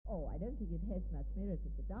think it has much merit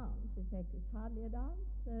as a dance. In fact, it's hardly a dance.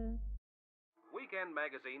 Weekend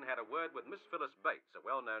magazine had a word with Miss Phyllis Bates, a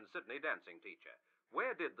well-known Sydney dancing teacher.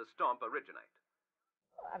 Where did the stomp originate?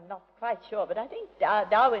 I'm not quite sure, but I think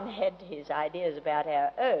Darwin had his ideas about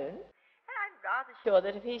our own. And I'm rather sure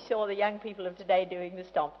that if he saw the young people of today doing the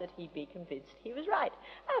stomp, that he'd be convinced he was right.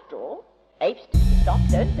 After all, apes do the stomp,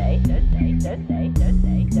 don't they? Don't they? Don't they? Don't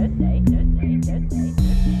they? Don't they? Don't they? Don't they?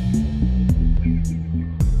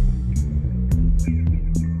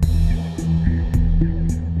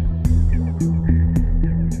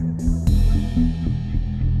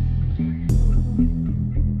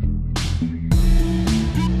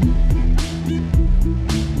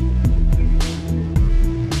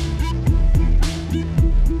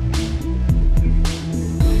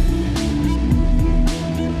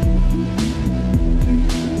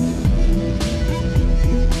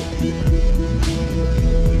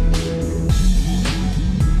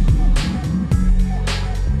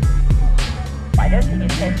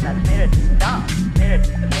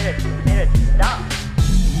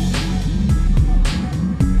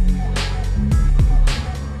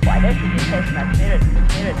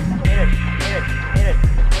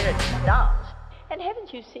 And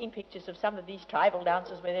haven't you seen pictures of some of these tribal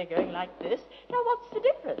dances where they're going like this? Now, what's the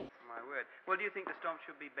difference? My word. Well, do you think the stomp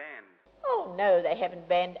should be banned? Oh, no, they haven't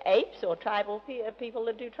banned apes or tribal people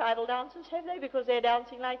that do tribal dances, have they, because they're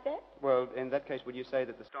dancing like that? Well, in that case, would you say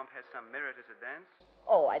that the stomp has some merit as a dance?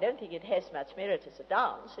 Oh, I don't think it has much merit as a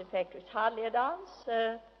dance. In fact, it's hardly a dance.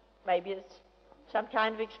 Maybe it's some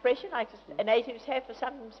kind of expression like the natives have for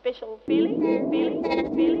some special feeling.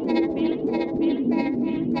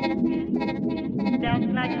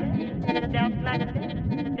 Down like that, down like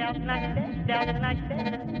that, down like that, down like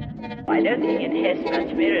that. I don't think it has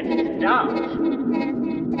much merit as a dance.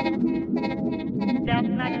 Down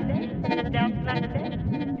like that, down like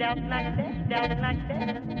that, down like that, down like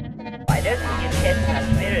that. I don't think it has much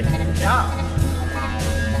merit as a dance.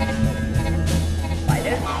 I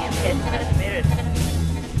don't think it has much merit.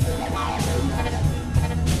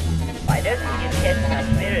 I don't think it has much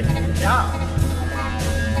merit as a dance.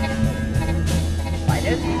 I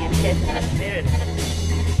don't think it has much merit.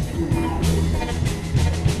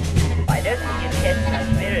 I don't think it has much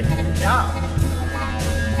merit as a dance.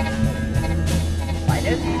 I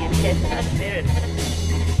don't think it has much merit.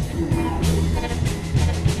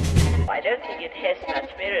 I don't think it has much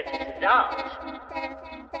merit as a dance.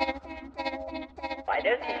 I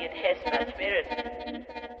don't think it has much merit.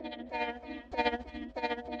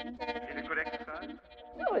 Is it good exercise?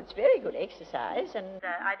 Oh, it's very good exercise, and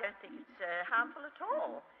I don't think it's harmful at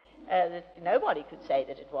all. Nobody could say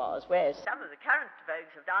that it was, whereas some of the current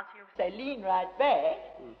vogues of dancing, they lean right back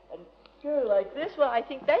and go like this. Well, I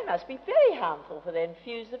think they must be very harmful, for they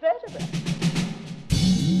infuse the vertebrae.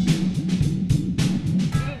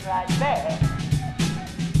 Lean right back.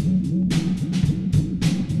 Lean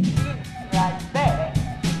right back.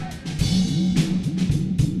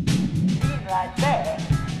 Lean right back.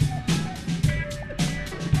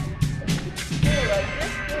 Go like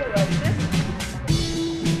this, go like this.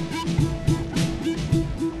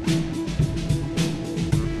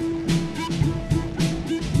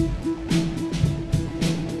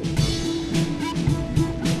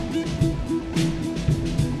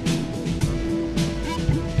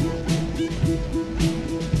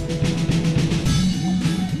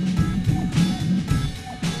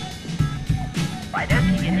 I don't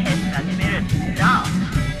think it has much merit as a dance.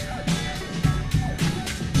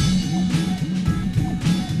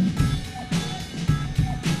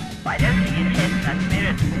 I don't think it has much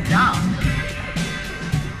merit as a dance.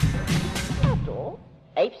 After all,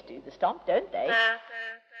 apes do the stomp, don't they?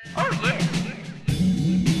 Oh, yes.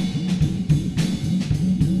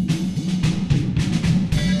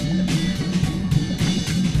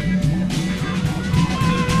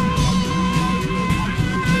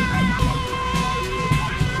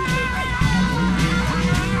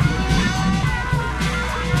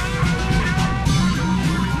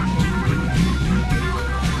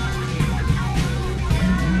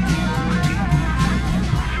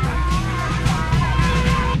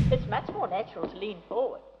 Natural to lean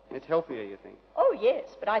forward. It's healthier, you think? Oh,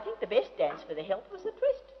 yes, but I think the best dance for the health was the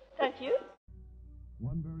twist, don't you?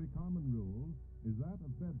 One very